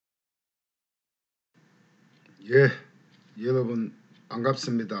예, 여러분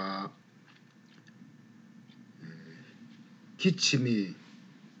반갑습니다. 기침이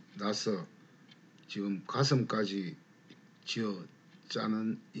나서 지금 가슴까지 쥐어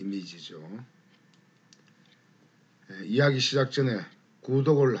짜는 이미지죠. 이야기 시작 전에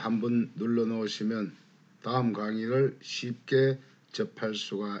구독을 한번 눌러 놓으시면 다음 강의를 쉽게 접할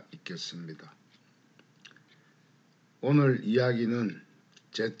수가 있겠습니다. 오늘 이야기는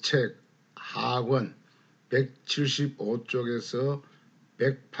제 책 하권 175쪽에서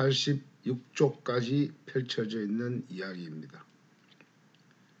 186쪽까지 펼쳐져 있는 이야기입니다.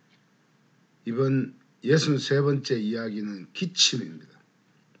 이번 63번째 이야기는 기침입니다.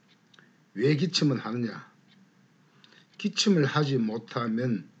 왜 기침을 하느냐? 기침을 하지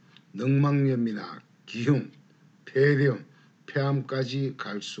못하면 늑막염이나 기흉, 폐렴, 폐암까지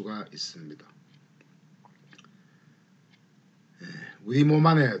갈 수가 있습니다. 우리 몸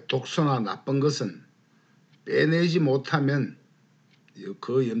안에 독소나 나쁜 것은 빼내지 못하면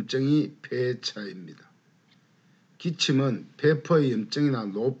그 염증이 폐에 차입니다. 기침은 폐포의 염증이나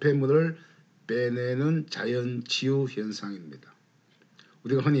노폐물을 빼내는 자연치유 현상입니다.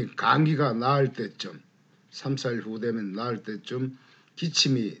 우리가 흔히 감기가 나을 때쯤 3, 4일 후 되면 나을 때쯤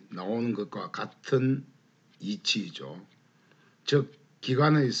기침이 나오는 것과 같은 이치이죠. 즉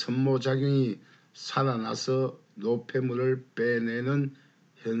기관의 선모작용이 살아나서 노폐물을 빼내는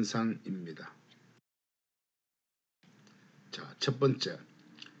현상입니다. 자, 첫 번째,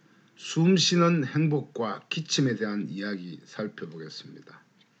 숨쉬는 행복과 기침에 대한 이야기 살펴보겠습니다.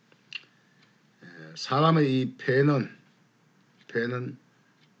 사람의 이 폐는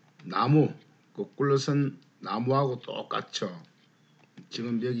나무, 거꾸로 선 나무하고 똑같죠.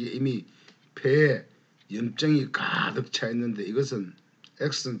 지금 여기 이미 폐에 염증이 가득 차 있는데 이것은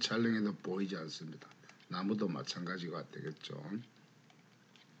엑스선 촬영에도 보이지 않습니다. 나무도 마찬가지가 되겠죠.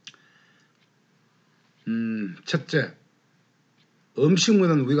 첫째,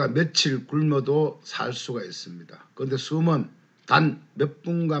 음식물은 우리가 며칠 굶어도 살 수가 있습니다. 그런데 숨은 단 몇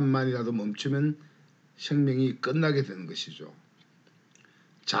분간만이라도 멈추면 생명이 끝나게 되는 것이죠.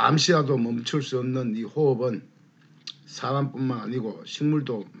 잠시라도 멈출 수 없는 이 호흡은 사람뿐만 아니고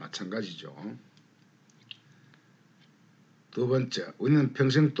식물도 마찬가지죠. 두 번째, 우리는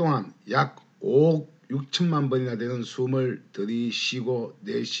평생 동안 약 5억 6천만 번이나 되는 숨을 들이쉬고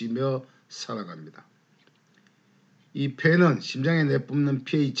내쉬며 살아갑니다. 이 폐는 심장에 내뿜는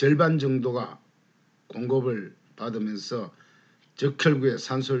피의 절반 정도가 공급을 받으면서 적혈구에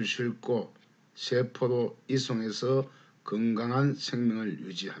산소를 싣고 세포로 이송해서 건강한 생명을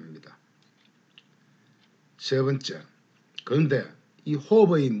유지합니다. 세 번째, 그런데 이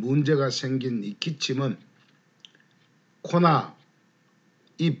호흡의 문제가 생긴 이 기침은 코나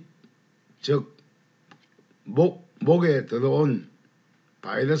입, 즉 목에 들어온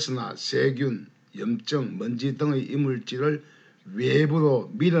바이러스나 세균, 염증, 먼지 등의 이물질을 외부로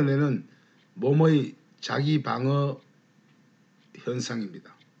밀어내는 몸의 자기방어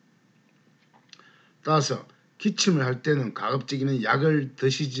현상입니다. 따라서 기침을 할 때는 가급적이면 약을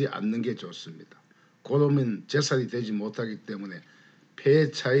드시지 않는 게 좋습니다. 그러면 재살이 되지 못하기 때문에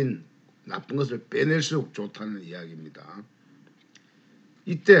폐에 차인 나쁜 것을 빼낼수록 좋다는 이야기입니다.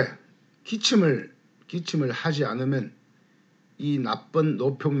 이때 기침을 하지 않으면 이 나쁜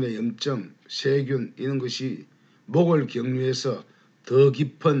노폐물의 염증, 세균 이런 것이 목을 경유해서 더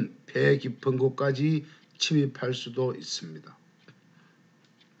깊은 폐 깊은 곳까지 침입할 수도 있습니다.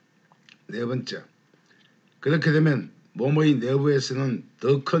 네 번째, 그렇게 되면 몸의 내부에서는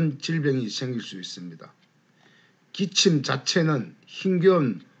더 큰 질병이 생길 수 있습니다. 기침 자체는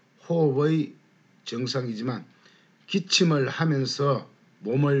힘겨운 호흡의 정상이지만 기침을 하면서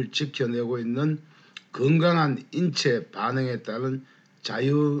몸을 지켜내고 있는 건강한 인체 반응에 따른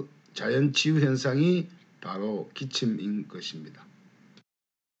자연치유 현상이 바로 기침인 것입니다.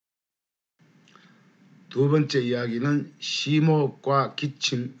 두 번째 이야기는 심호흡과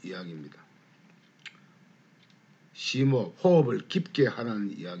기침 이야기입니다. 심호흡, 호흡을 깊게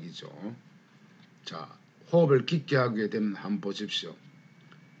하라는 이야기죠. 자, 호흡을 깊게 하게 되면 한번 보십시오.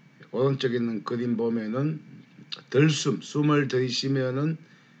 오른쪽에 있는 그림 보면은 숨을 들이쉬면은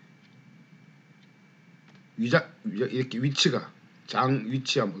이렇게 위치가 장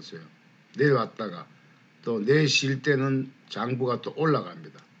위치 한번 보세요. 내려왔다가 또 내쉴 때는 장부가 또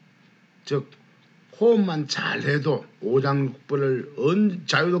올라갑니다. 즉 호흡만 잘해도 오장육부를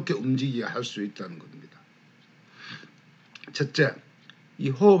자유롭게 움직이게 할 수 있다는 겁니다. 첫째, 이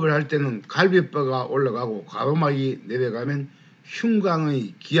호흡을 할 때는 갈비뼈가 올라가고 가로막이 내려가면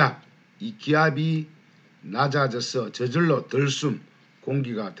흉곽의 기압, 이 기압이 낮아져서 저절로 덜숨,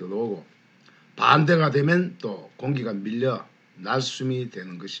 공기가 들어오고 반대가 되면 또 공기가 밀려 날숨이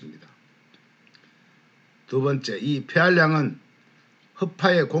되는 것입니다. 두 번째, 이 폐활량은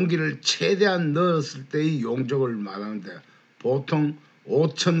허파에 공기를 최대한 넣었을 때의 용적을 말하는데 보통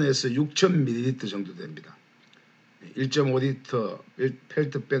 5,000에서 6,000ml 정도 됩니다. 1.5리터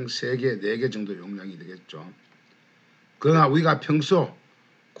펠트병 3개, 4개 정도 용량이 되겠죠. 그러나 우리가 평소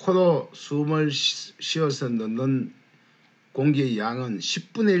코로 숨을 쉬어서 넣는 공기의 양은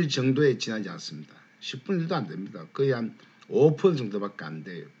 10분의 1 정도에 지나지 않습니다. 10분의 1도 안 됩니다. 거의 한 5% 정도밖에 안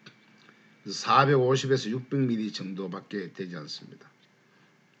돼요. 450에서 600ml 정도밖에 되지 않습니다.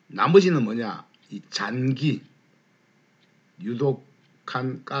 나머지는 뭐냐? 이 잔기,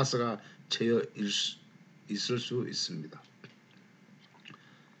 유독한 가스가 채여 있을 수 있습니다.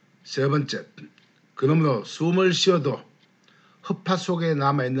 세 번째, 그러므로 숨을 쉬어도 허파 속에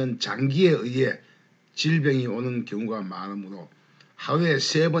남아있는 장기에 의해 질병이 오는 경우가 많으므로 하루에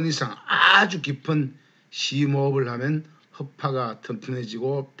 3번 이상 아주 깊은 심호흡을 하면 허파가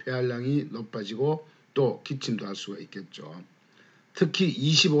튼튼해지고 폐활량이 높아지고 또 기침도 할 수가 있겠죠. 특히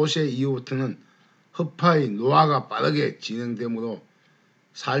 25세 이후부터는 허파의 노화가 빠르게 진행되므로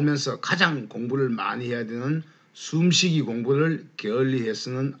살면서 가장 공부를 많이 해야 되는 숨쉬기 공부를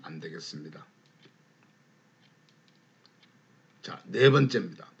게을리해서는 안 되겠습니다. 자, 네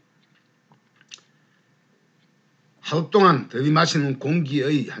번째입니다. 하루 동안 들이마시는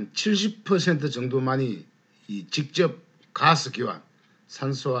공기의 한 70% 정도만이 이 직접 가스 교환,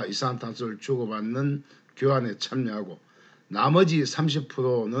 산소와 이산화탄소를 주고받는 교환에 참여하고 나머지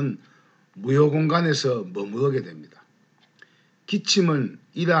 30%는 무효 공간에서 머무르게 됩니다. 기침은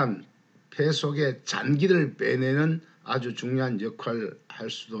이러한 폐 속의 잔기를 빼내는 아주 중요한 역할을 할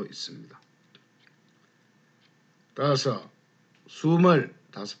수도 있습니다. 따라서 숨을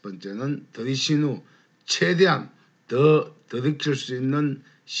다섯 번째는 들이쉰 후 최대한 더 들이킬 수 있는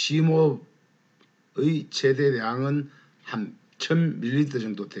심호흡의 최대량은 한 1000ml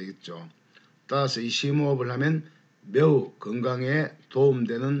정도 되겠죠. 따라서 이 심호흡을 하면 매우 건강에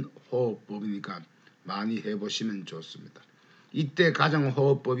도움되는 호흡법이니까 많이 해보시면 좋습니다. 이때 가장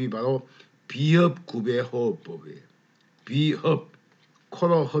호흡법이 바로 비흡 구배 호흡법이에요. 비흡,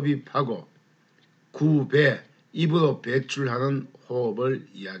 코로 흡입하고 구배, 입으로 배출하는 호흡을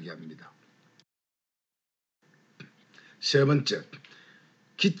이야기합니다. 세 번째,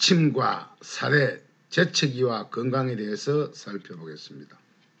 기침과 살해, 재채기와 건강에 대해서 살펴보겠습니다.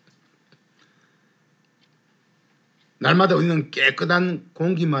 날마다 우리는 깨끗한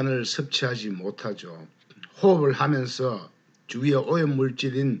공기만을 섭취하지 못하죠. 호흡을 하면서 주위의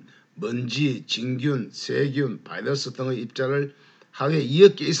오염물질인 먼지, 진균, 세균, 바이러스 등의 입자를 하루에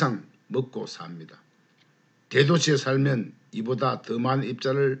 2억 개 이상 먹고 삽니다. 대도시에 살면 이보다 더 많은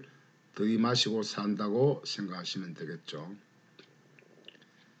입자를 들이마시고 산다고 생각하시면 되겠죠.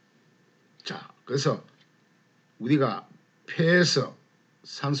 자, 그래서 우리가 폐에서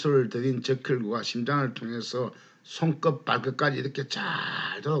산소를 들인 적혈구가 심장을 통해서 손끝 발끝까지 이렇게 잘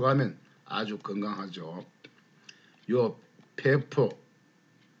돌아가면 아주 건강하죠. 요 폐포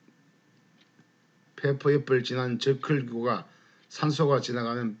옆을 지난 적혈구가 산소가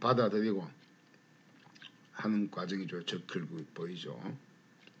지나가면 받아들이고 하는 과정이죠. 적혈구 보이죠.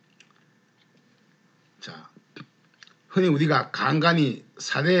 자, 흔히 우리가 간간히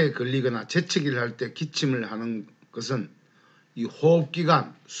살해에 걸리거나 재채기를 할 때 기침을 하는 것은 이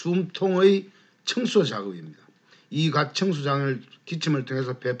호흡기관, 숨통의 청소 작업입니다. 이 청소장을 기침을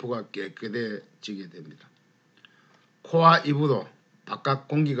통해서 배포가 깨끗해지게 됩니다. 코와 입으로 바깥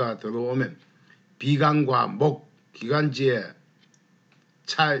공기가 들어오면 비강과 목, 기관지에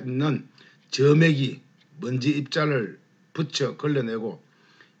차 있는 점액이 먼지 입자를 붙여 걸러내고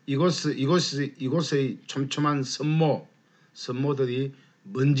이곳의 촘촘한 섬모들이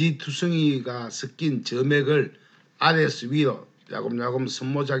먼지 투성이가 섞인 점액을 아래에서 위로 야금야금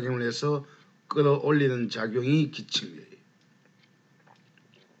섬모작용을 해서 끌어올리는 작용이 기침이에요.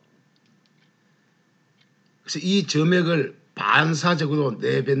 그래서 이 점액을 반사적으로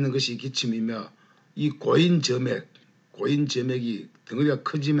내뱉는 것이 기침이며 이 고인 점액이 덩어리가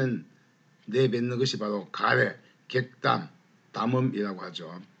커지면 내뱉는 것이 바로 가래, 객담, 담음이라고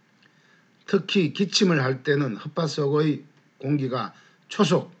하죠. 특히 기침을 할 때는 혓바 속의 공기가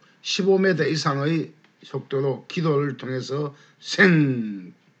초속 15m 이상의 속도로 기도를 통해서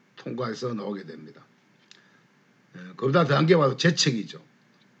생 통과해서 나오게 됩니다. 그보다 더한 게 바로 재채기죠.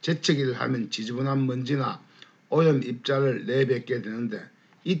 재채기를 하면 지저분한 먼지나 오염 입자를 내뱉게 되는데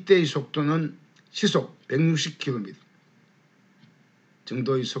이때의 속도는 시속 160km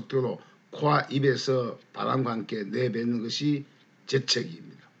정도의 속도로 코와 입에서 바람과 함께 내뱉는 것이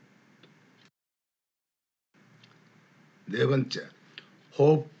재채기입니다. 네 번째,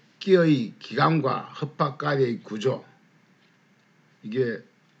 호흡기의 기관과 혓바가리의 구조, 이게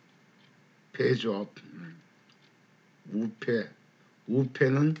폐죠. 우폐.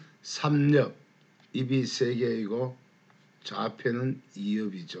 우폐는 3엽, 입이 3개이고 좌폐는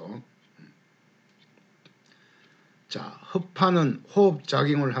 2엽이죠. 자, 허파는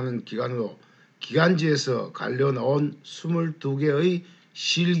호흡작용을 하는 기관으로 기관지에서 갈려 나온 22개의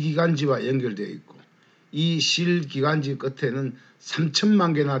실기관지와 연결되어 있고, 이 실기관지 끝에는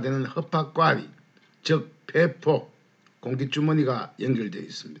 3천만 개나 되는 허파과리, 즉 배포, 공기주머니가 연결되어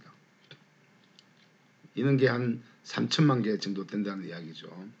있습니다. 이런 게 한 3천만 개 정도 된다는 이야기죠.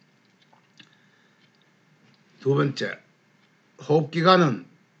 두 번째, 호흡기관은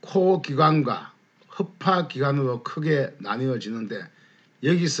코기관과 허파기관으로 크게 나뉘어지는데,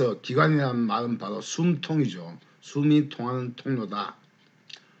 여기서 기관이라는 말은 바로 숨통이죠. 숨이 통하는 통로다.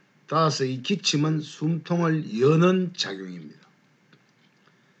 따라서 이 기침은 숨통을 여는 작용입니다.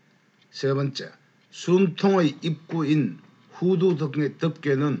 세 번째, 숨통의 입구인 후두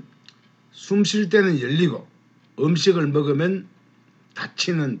덮개는 숨 쉴 때는 열리고 음식을 먹으면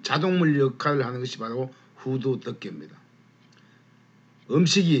닫히는 자동문 역할을 하는 것이 바로 후두 덮개입니다.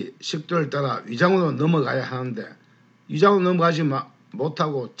 음식이 식도를 따라 위장으로 넘어가야 하는데 위장으로 넘어가지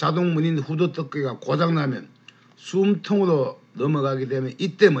못하고 자동문인 후두 덮개가 고장나면 숨통으로 넘어가게 되면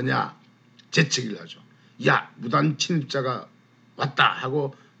이때 뭐냐? 재채기를 하죠. 야, 무단 침입자가 왔다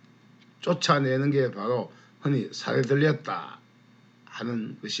하고 쫓아내는 게 바로 흔히 살에 들렸다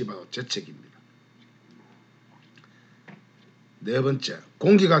하는 것이 바로 재채기입니다. 네 번째,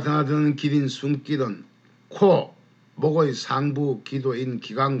 공기가 드나드는 길인 숨길은 코, 목의 상부 기도인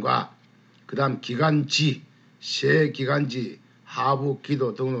기관과 그 다음 기관지, 쇠기관지, 하부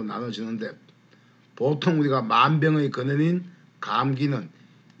기도 등으로 나눠지는데, 보통 우리가 만병의 근원인 감기는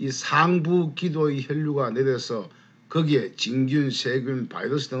이 상부 기도의 혈류가 내려서 거기에 진균, 세균,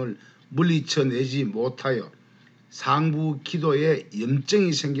 바이러스 등을 물리쳐내지 못하여 상부 기도에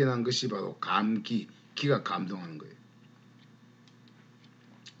염증이 생겨난 것이 바로 감기, 기가 감동하는 거예요.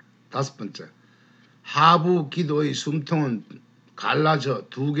 다섯 번째, 하부 기도의 숨통은 갈라져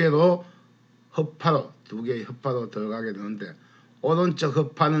 2개로 허파로, 2개의 허파로 들어가게 되는데, 오른쪽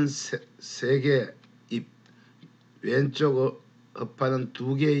허파는 3개 입, 왼쪽 허파는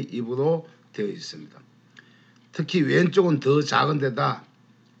 2개의 입으로 되어 있습니다. 특히 왼쪽은 더 작은 데다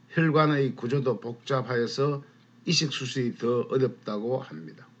혈관의 구조도 복잡하여서 이식수술이 더 어렵다고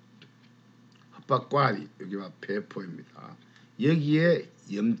합니다. 허파과리, 여기가 배포입니다. 여기에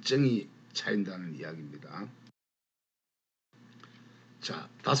염증이 차인다는 이야기입니다. 자,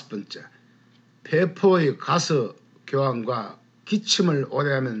 다섯 번째, 배포의 가스 교환과 기침을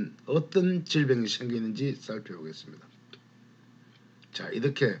오래 하면 어떤 질병이 생기는지 살펴보겠습니다. 자,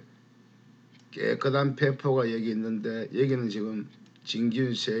 이렇게 깨끗한 배포가 여기 있는데 여기는 지금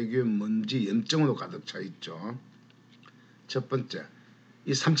진균, 세균, 먼지, 염증으로 가득 차 있죠. 첫 번째,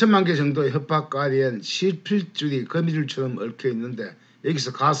 이 3천만 개 정도의 허파과리엔 실필줄이 거미줄처럼 얽혀 있는데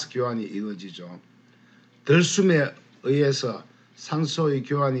여기서 가스 교환이 이루어지죠. 덜숨에 의해서 산소의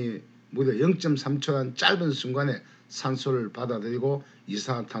교환이 무려 0.3초라는 짧은 순간에 산소를 받아들이고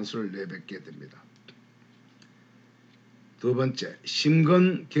이산화탄소를 내뱉게 됩니다. 두 번째,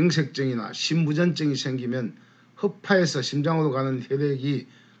 심근경색증이나 심부전증이 생기면 허파에서 심장으로 가는 혈액이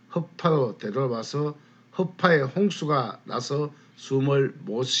허파로 되돌아와서 허파에 홍수가 나서 숨을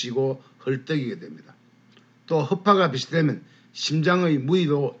못 쉬고 헐떡이게 됩니다. 또 허파가 비슷하면 심장의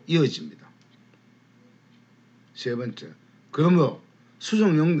무리로 이어집니다. 세 번째, 그러므로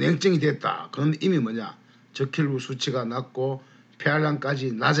수족용 냉증이 됐다. 그럼 이미 뭐냐? 적혈구 수치가 낮고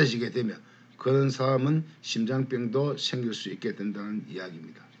폐활량까지 낮아지게 되면 그런 사람은 심장병도 생길 수 있게 된다는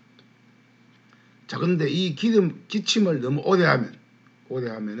이야기입니다. 자, 그런데 이 기침을 너무 오래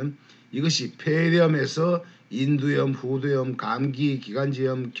하면은 이것이 폐렴에서 인두염, 후두염, 감기,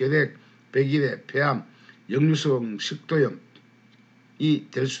 기관지염, 결핵, 백일해, 폐암, 역류성 식도염이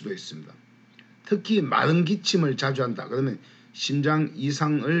될 수도 있습니다. 특히 마른 기침을 자주 한다 그러면 심장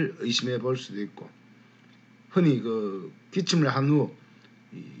이상을 의심해 볼 수도 있고, 흔히 그 기침을 한 후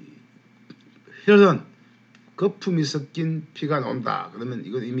혈흔, 거품이 섞인 피가 나온다 그러면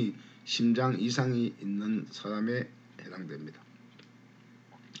이건 이미 심장 이상이 있는 사람에 해당됩니다.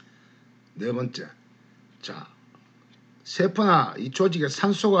 네 번째, 자, 세포나 이 조직에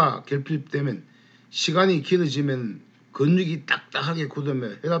산소가 결핍되면 시간이 길어지면 근육이 딱딱하게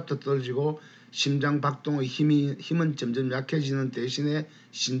굳으며 혈압도 떨어지고 심장 박동의 힘은 점점 약해지는 대신에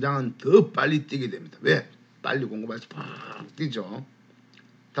심장은 더 빨리 뛰게 됩니다. 왜? 빨리 공급해서 팍 뛰죠.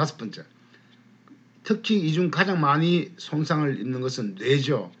 다섯 번째, 특히 이 중 가장 많이 손상을 입는 것은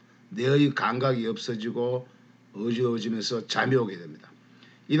뇌죠. 뇌의 감각이 없어지고 어지러워지면서 잠이 오게 됩니다.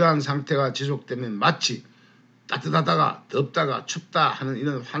 이러한 상태가 지속되면 마치 따뜻하다가 덥다가 춥다 하는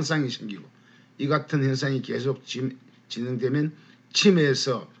이런 환상이 생기고, 이 같은 현상이 계속 진행되면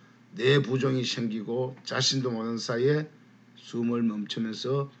치매에서 뇌 부종이 생기고 자신도 모르는 사이에 숨을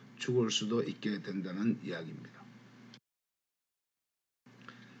멈추면서 죽을 수도 있게 된다는 이야기입니다.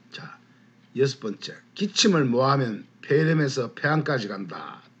 자, 6번째, 기침을 모하면 폐렴에서 폐암까지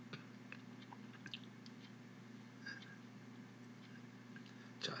간다.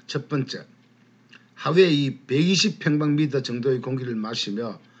 자, 첫 번째, 하루에 이 120평방미터 정도의 공기를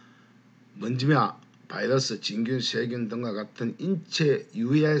마시며 먼지며 바이러스, 진균, 세균 등과 같은 인체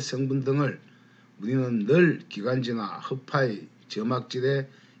유해 성분 등을 우리는 늘 기관지나 허파의 점막질에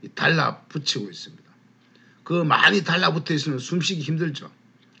달라붙이고 있습니다. 그 많이 달라붙어 있으면 숨쉬기 힘들죠.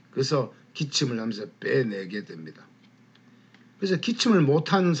 그래서 기침을 하면서 빼내게 됩니다. 그래서 기침을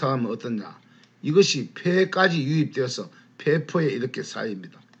못하는 사람은 어떠냐? 이것이 폐까지 유입되어서 폐포에 이렇게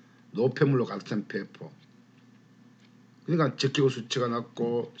쌓입니다. 노폐물로 가득 찬 폐포. 그러니까 적기구 수치가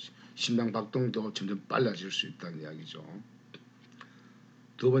낮고 심장 박동도 점점 빨라질 수 있다는 이야기죠.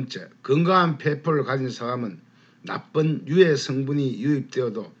 두 번째, 건강한 폐포를 가진 사람은 나쁜 유해 성분이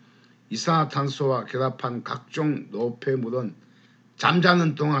유입되어도 이산화탄소와 결합한 각종 노폐물은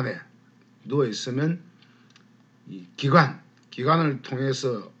잠자는 동안에 누워있으면 이 기관을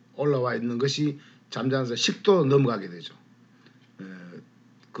통해서 올라와 있는 것이 잠자면서 식도로 넘어가게 되죠.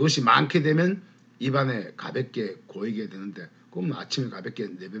 그것이 많게 되면 입안에 가볍게 고이게 되는데 그럼 아침에 가볍게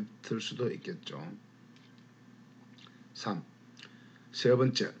내뱉을 수도 있겠죠. 3. 세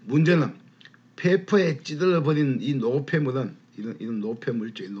번째, 문제는 폐포에 찌들어버린 이 노폐물은 이런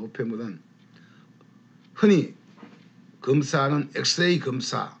노폐물이죠. 이 노폐물은 흔히 검사하는 엑스레이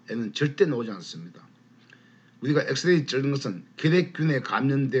검사에는 절대 나오지 않습니다. 우리가 엑스레이 찍는 것은 결핵균에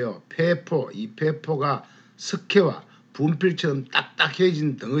감염되어 이 폐포가 석회와 분필처럼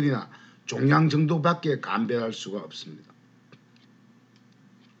딱딱해진 덩어리나 종양 정도밖에 감별할 수가 없습니다.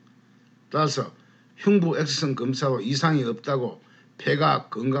 따라서 흉부 X선 검사로 이상이 없다고 폐가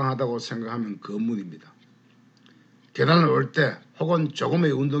건강하다고 생각하면 거문입니다. 계단을 올 때 혹은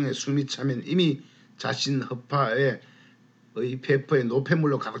조금의 운동에 숨이 차면 이미 자신 허파의 폐포에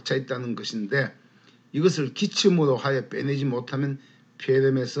노폐물로 가득 차 있다는 것인데 이것을 기침으로 하여 빼내지 못하면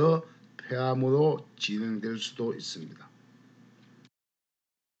폐렴에서 폐암으로 진행될 수도 있습니다.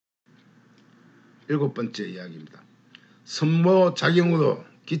 7번째 이야기입니다. 선모작용으로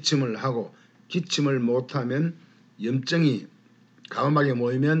기침을 하고 기침을 못하면 염증이 가음막에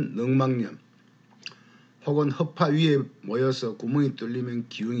모이면 늑막염 혹은 허파 위에 모여서 구멍이 뚫리면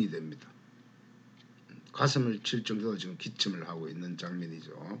기흉이 됩니다. 가슴을 칠 정도로 지금 기침을 하고 있는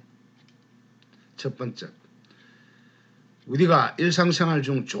장면이죠. 첫 번째, 우리가 일상생활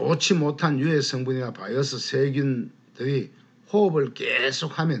중 좋지 못한 유해 성분이나 바이러스, 세균들이 호흡을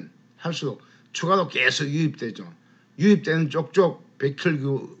계속하면 할수록 추가로 계속 유입되죠. 유입되는 쪽쪽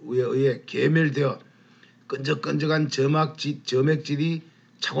백혈구에 의해 계멸되어 끈적끈적한 점액질이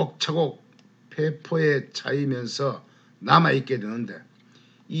차곡차곡 폐포에 차이면서 남아있게 되는데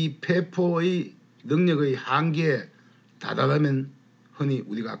이 폐포의 능력의 한계에 다다르면 흔히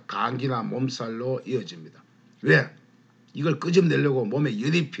우리가 감기나 몸살로 이어집니다. 왜? 이걸 끄집내려고 몸에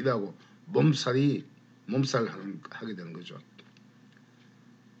열이 필요하고 몸살하게 되는 거죠.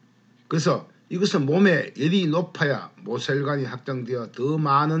 그래서 이것은 몸에 열이 높아야 모세혈관이 확장되어 더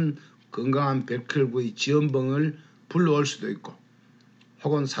많은 건강한 백혈구의 지연병을 불러올 수도 있고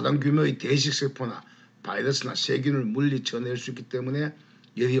혹은 사단 규모의 대식세포나 바이러스나 세균을 물리쳐낼 수 있기 때문에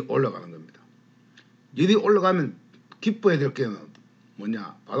열이 올라가는 겁니다. 열이 올라가면 기뻐야 될 게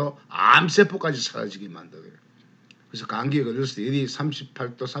뭐냐? 바로 암세포까지 사라지게 만들어요. 그래서 감기에 걸렸을 때 열이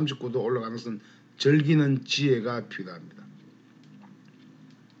 38도, 39도 올라가는 것은 즐기는 지혜가 필요합니다.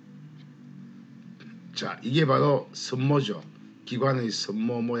 자, 이게 바로 선모죠. 기관의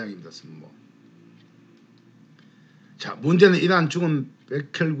선모 모양입니다. 선모. 자, 문제는 이러한 죽은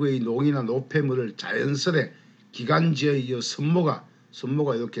백혈구의 농이나 노폐물을 자연스레 기관지의 이 선모가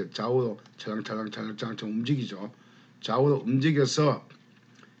이렇게 좌우로 차랑차랑 움직이죠. 좌우로 움직여서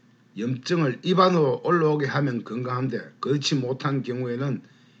염증을 입안으로 올라오게 하면 건강한데 그렇지 못한 경우에는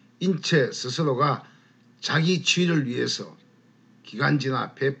인체 스스로가 자기 치유를 위해서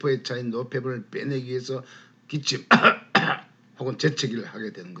기관지나 폐포에 차인 노폐물을 빼내기 위해서 기침 혹은 재채기를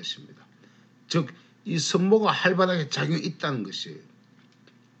하게 되는 것입니다. 즉 이 선모가 활발하게 작용이 있다는 것이에요.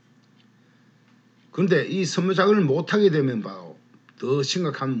 그런데 이 선모작용을 못하게 되면 바로 더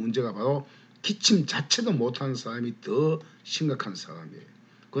심각한 문제가 바로 기침 자체도 못하는 사람이 더 심각한 사람이에요.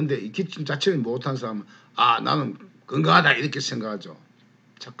 그런데 이 기침 자체를 못하는 사람은 나는 건강하다 이렇게 생각하죠.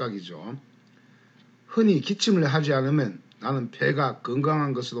 착각이죠. 흔히 기침을 하지 않으면 나는 폐가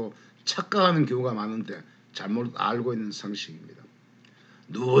건강한 것으로 착각하는 경우가 많은데 잘못 알고 있는 상식입니다.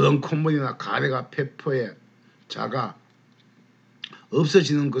 누런 콧물이나 가래가 폐포에 자가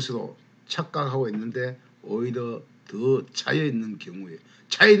없어지는 것으로 착각하고 있는데 오히려 더 차여 있는 경우에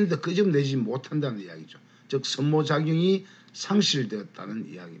차여 있는데 끄집어내지 못한다는 이야기죠. 즉 선모작용이 상실되었다는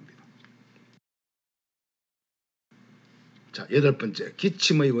이야기입니다. 자, 8번째,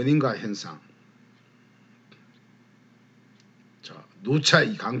 기침의 원인과 현상. 자, 누차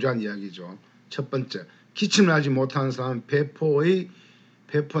강조한 이야기죠. 첫 번째, 기침을 하지 못하는 사람은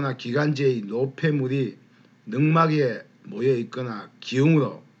배포나 기관지의 노폐물이 늑막에 모여 있거나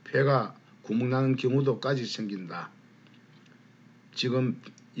기흉으로 폐가 구멍나는 경우도까지 생긴다. 지금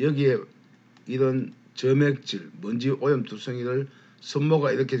여기에 이런 점액질, 먼지 오염 두성이를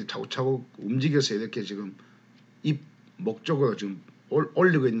손모가 이렇게 차곡차곡 움직여서 이렇게 지금 입 목 쪽으로 지금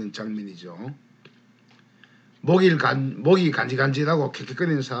올리고 있는 장면이죠. 목이 간질간질하고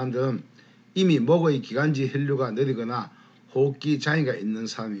킥킥거리는 사람들은 이미 목의 기관지 혈류가 느리거나 호흡기 장애가 있는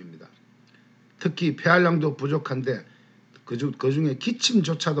사람입니다. 특히 폐활량도 부족한데 그중에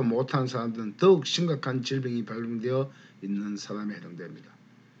기침조차도 못하는 사람들은 더욱 심각한 질병이 발병되어 있는 사람에 해당됩니다.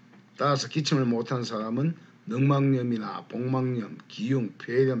 따라서 기침을 못하는 사람은 늑막염이나 복막염, 기흉,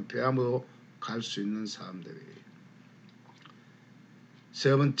 폐렴, 폐암으로 갈 수 있는 사람들이에요.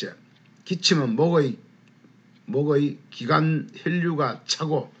 세 번째, 기침은 목의 기관 혈류가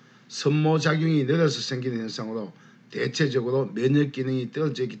차고 선모작용이 느려서 생기는 현상으로 대체적으로 면역 기능이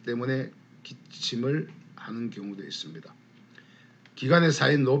떨어져 있기 때문에 기침을 하는 경우도 있습니다. 기관에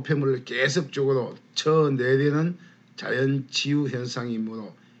쌓인 노폐물을 계속적으로 쳐내려는 자연치유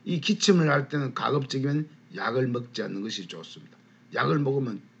현상이므로 이 기침을 할 때는 가급적이면 약을 먹지 않는 것이 좋습니다. 약을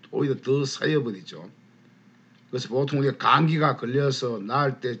먹으면 오히려 더 쌓여버리죠. 그래서 보통 우리가 감기가 걸려서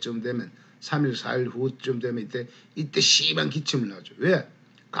나을 때쯤 되면 3일 4일 후쯤 되면 이때 심한 기침을 하죠. 왜?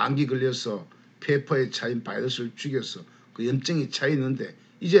 감기 걸려서 폐포에 차인 바이러스를 죽여서 그 염증이 차 있는데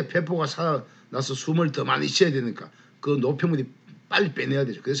이제 폐포가 살아나서 숨을 더 많이 쉬어야 되니까 그 노폐물이 빨리 빼내야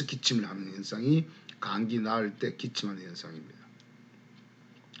되죠. 그래서 기침을 하는 현상이 감기 나을 때 기침하는 현상입니다.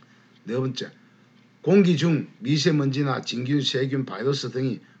 네 번째, 공기 중 미세먼지나 진균, 세균, 바이러스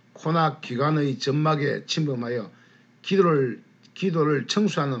등이 코나 기관의 점막에 침범하여 기도를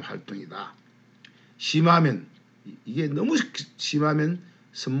청소하는 활동이다. 심하면 이게 너무 심하면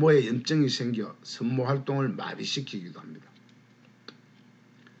선모에 염증이 생겨 선모 활동을 마비시키기도 합니다.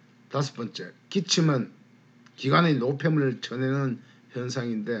 다섯 번째, 기침은 기관의 노폐물을 쳐내는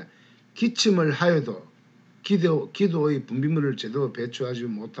현상인데 기침을 하여도 기도의 분비물을 제대로 배출하지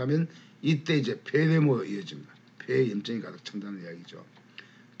못하면 이때 이제 폐렴으로 이어집니다. 폐에 염증이 가득 찬다는 이야기죠.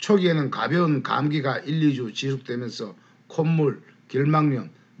 초기에는 가벼운 감기가 1, 2주 지속되면서 콧물,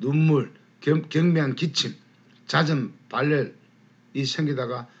 결막염, 눈물, 경미한 기침, 잦은 발열이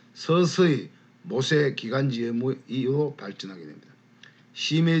생기다가 서서히 모세기관지염으로 발전하게 됩니다.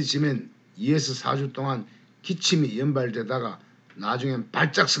 심해지면 2에서 4주 동안 기침이 연발되다가 나중엔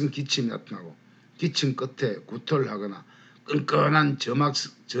발작성 기침이 나타나고 기침 끝에 구토를 하거나 끈끈한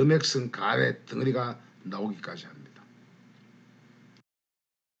점액성 가래 덩어리가 나오기까지 합니다.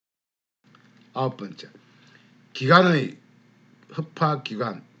 아홉 번째, 기관의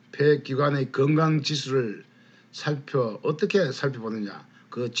허파기관, 폐기관의 건강지수를 어떻게 살펴보느냐,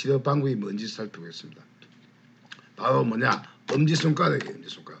 그 치료 방법이 뭔지 살펴보겠습니다. 바로 뭐냐, 엄지손가락이에요.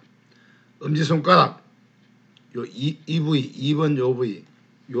 엄지손가락 이 부위, 2번 요 부위,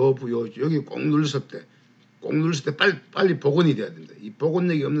 여기 꼭 눌렀을 때 빨리 복원이 돼야 된다. 이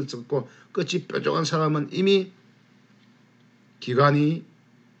복원력이 없는 끝이 뾰족한 사람은 이미 기관의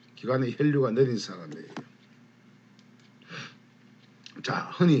혈류가 느린 사람이에요.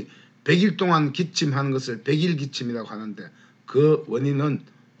 자, 흔히 100일 동안 기침하는 것을 100일 기침이라고 하는데 그 원인은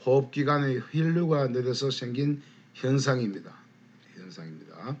호흡기관의 혈류가 느려서 생긴 현상입니다.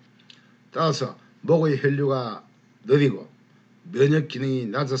 따라서 목의 혈류가 느리고 면역 기능이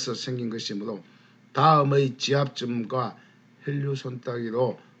낮아서 생긴 것이므로 다음의 지압점과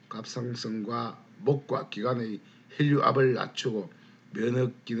혈류손따기로 갑상선과 목과 기관의 혈류압을 낮추고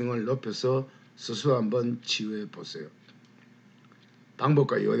면역 기능을 높여서 스스로 한번 치유해 보세요.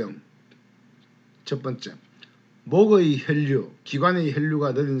 방법과 요령. 첫 번째, 목의 혈류, 기관의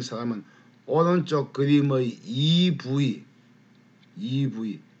혈류가 느린 사람은 오른쪽 그림의 이 부위,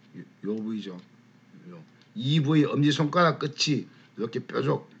 요 부위죠. 이 부위 엄지손가락 끝이 이렇게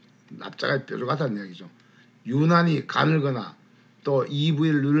납작하게 뾰족하다는 이야기죠. 유난히 가늘거나 또 이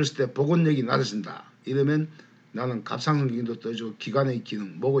부위를 누렸을 때 복원력이 낮아진다. 이러면 나는 갑상선 기능도 떨어지고 기관의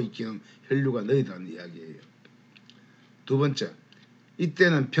기능, 목의 기능, 혈류가 느리다는 이야기예요. 두 번째,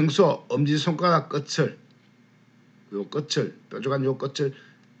 이때는 평소 엄지손가락 끝을 뾰족한 요 끝을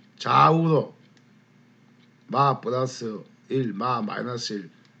좌우로 마 플러스 1, 마 마이너스 1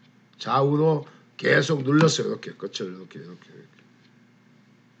 좌우로 계속 눌렀어요. 이렇게 끝을 이렇게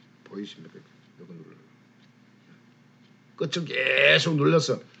보이십니까? 이거 눌러. 끝을 계속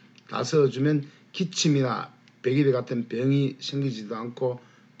눌러서 다스려주면 기침이나 백일이 같은 병이 생기지도 않고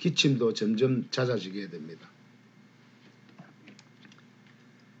기침도 점점 잦아지게 됩니다.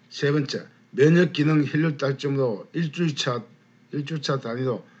 세 번째, 면역기능 혈류딸점으로 일주차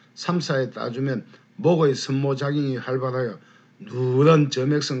단위로 3, 4회 따주면 목의 선모작용이 활발하여 누런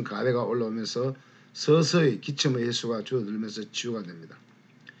점액성 가래가 올라오면서 서서히 기침의 횟수가 줄어들면서 치유가 됩니다.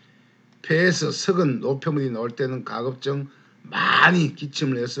 폐에서 썩은 노폐물이 나올 때는 가급적 많이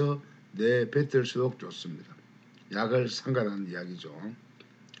기침을 해서 내뱉을수록 좋습니다. 약을 상관하는 이야기죠.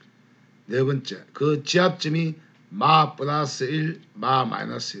 네 번째, 그 지압점이 마 플러스 1, 마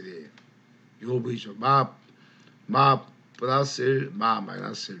마이너스 1이에요. 요 부위죠. 마 플러스 1, 마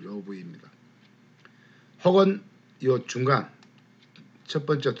마이너스 1, 요 부위입니다. 혹은 요 중간, 첫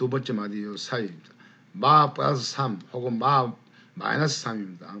번째, 두 번째 마디 요 사이입니다. 마 플러스 3 혹은 마 마이너스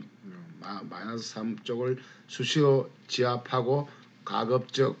 3입니다. 마 마이너스 3 쪽을 수시로 지압하고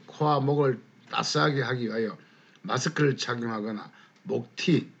가급적 코와 목을 따스하게 하기 위하여 마스크를 착용하거나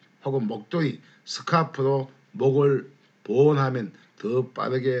목티 혹은 목도리, 스카프로 목을 보온하면 더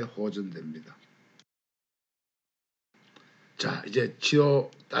빠르게 호전됩니다. 자, 이제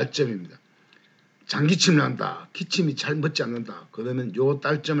치료 딸점입니다. 장기침을 한다, 기침이 잘 멎지 않는다, 그러면 요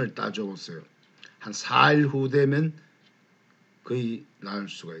딸점을 따줘 보세요. 한 4일 후 되면 거의 나을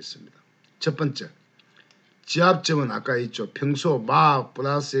수가 있습니다. 첫 번째, 지압점은 아까 있죠. 평소 마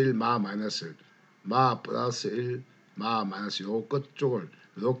플러스 1, 마 마이너스 1, 마 플러스 1, 마 마이너스 요 끝 쪽을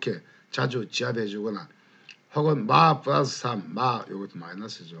이렇게 자주 지압해 주거나 혹은 마 플러스 3, 마 요것도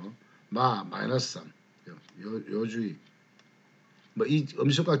마이너스죠. 마 마이너스 3 요 주의 뭐 이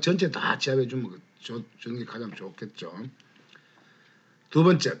음식값 전체 다 지압해 주면 주는 게 가장 좋겠죠. 두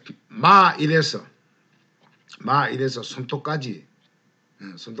번째, 마 1에서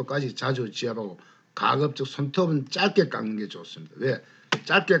손톱까지 자주 지압하고 가급적 손톱은 짧게 깎는 게 좋습니다. 왜?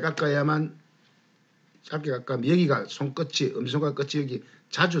 짧게 깎아야면 여기가 손끝이 엄지손가락 끝이 여기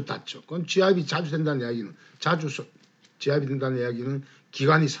자주 닿죠. 그럼 지압이 자주 된다는 이야기는 지압이 된다는 이야기는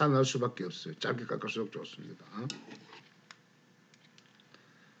기관이 살아날 수밖에 없어요. 짧게 깎을수록 좋습니다.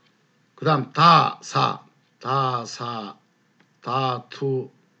 그 다음 다사, 다투,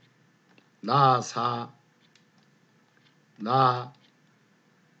 나사, 나,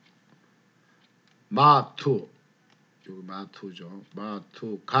 마투, 여기 마투죠.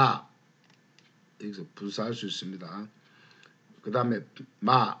 마투가 여기서 분사할 수 있습니다. 그 다음에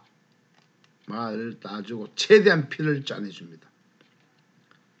마를 따주고 최대한 피를 짜내줍니다.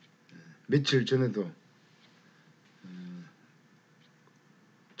 며칠 전에도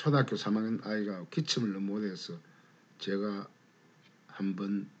초등학교 3학년 아이가 기침을 너무 오래 해서 제가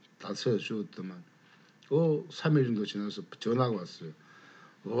한번 따서 주었더만 3일 정도 지나서 전화가 왔어요.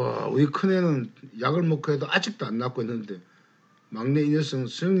 와, 우리 큰애는 약을 먹고 해도 아직도 안 낫고 있는데 막내 이 녀석은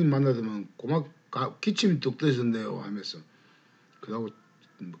선생님 만나더만 기침이 뚝 떨어졌네요 하면서 그러고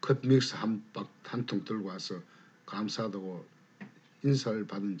커피 믹스 한 통 들고 와서 감사하다고 인사를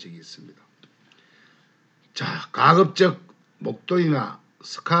받은 적이 있습니다. 자, 가급적 목도리나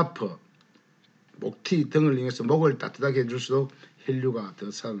스카프, 목티 등을 이용해서 목을 따뜻하게 해줄수록 혈류가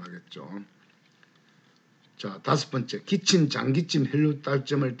더 살아나겠죠. 자, 다섯 번째, 장기침 혈류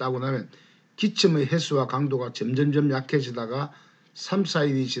딸점을 따고 나면 기침의 횟수와 강도가 점점점 약해지다가 3,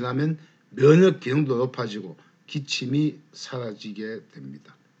 4일이 지나면 면역 기능도 높아지고 기침이 사라지게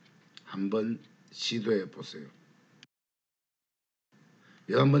됩니다. 한번 시도해 보세요.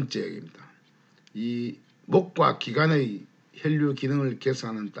 11번째 얘기입니다. 이 목과 기관의 혈류 기능을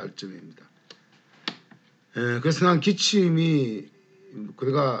개선하는 딸점입니다. 그래서 난 기침이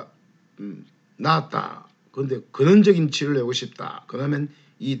그래가 나았다. 그런데 근원적인 치료를 하고 싶다. 그러면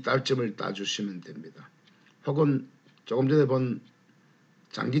이 딸점을 따주시면 됩니다. 혹은 조금 전에 본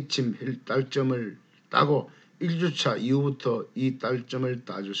장기침 딸점을 따고 1주차 이후부터 이 딸점을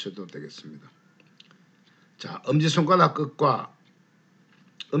따주셔도 되겠습니다. 자, 엄지손가락 끝과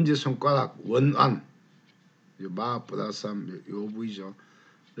엄지손가락 원안 마 플러스 3 요 부위죠.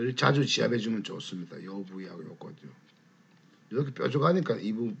 를 자주 지압해주면 좋습니다. 요 부위하고 요거죠. 이렇게 뾰족하니까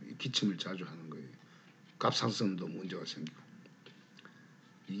이 기침을 자주 하는 거예요. 갑상선도 문제가 생기고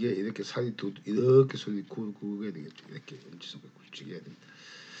이게 이렇게 살이 이렇게 손이 굵게 되겠죠. 이렇게 엄지손가락 굵게 해야 됩니다.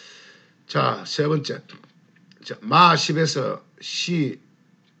 자, 세 번째, 마 10에서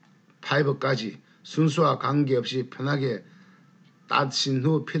C5까지 순수와 관계없이 편하게 따신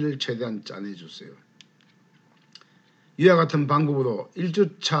후 피를 최대한 짜내주세요. 이와 같은 방법으로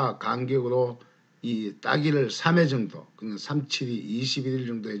 1주차 간격으로 이 따기를 3회 정도, 그러니까 3, 7이 21일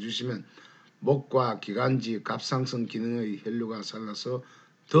정도 해주시면 목과 기관지, 갑상선 기능의 혈류가 살아서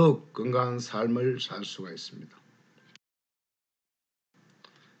더욱 건강한 삶을 살 수가 있습니다.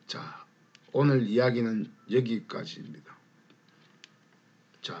 자, 오늘 이야기는 여기까지입니다.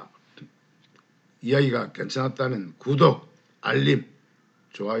 자, 이야기가 괜찮았다면 구독, 알림,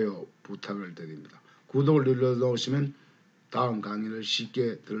 좋아요 부탁을 드립니다. 구독을 눌러놓으시면 다음 강의를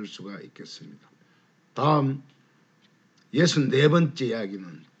쉽게 들을 수가 있겠습니다. 다음 64번째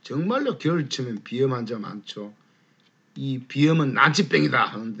이야기는 정말로 겨울쯤엔 비염 환자 많죠. 이 비염은 난치병이다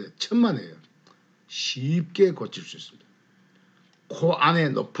하는데 천만에요. 쉽게 고칠 수 있습니다. 코 안에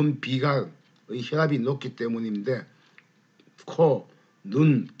높은 비각의 혈압이 높기 때문인데 코,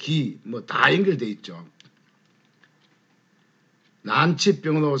 눈, 귀 뭐 다 연결되어 있죠.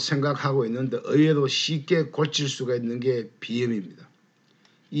 난치병으로 생각하고 있는데 의외로 쉽게 고칠 수가 있는 게 비염입니다.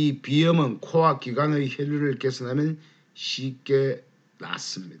 이 비염은 코와 기관의 혈류를 개선하면 쉽게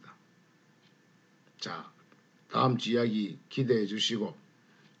낫습니다. 자, 다음 주 이야기 기대해 주시고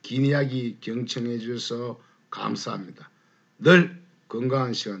긴 이야기 경청해 주셔서 감사합니다. 늘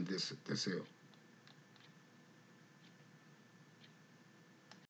건강한 시간 되세요.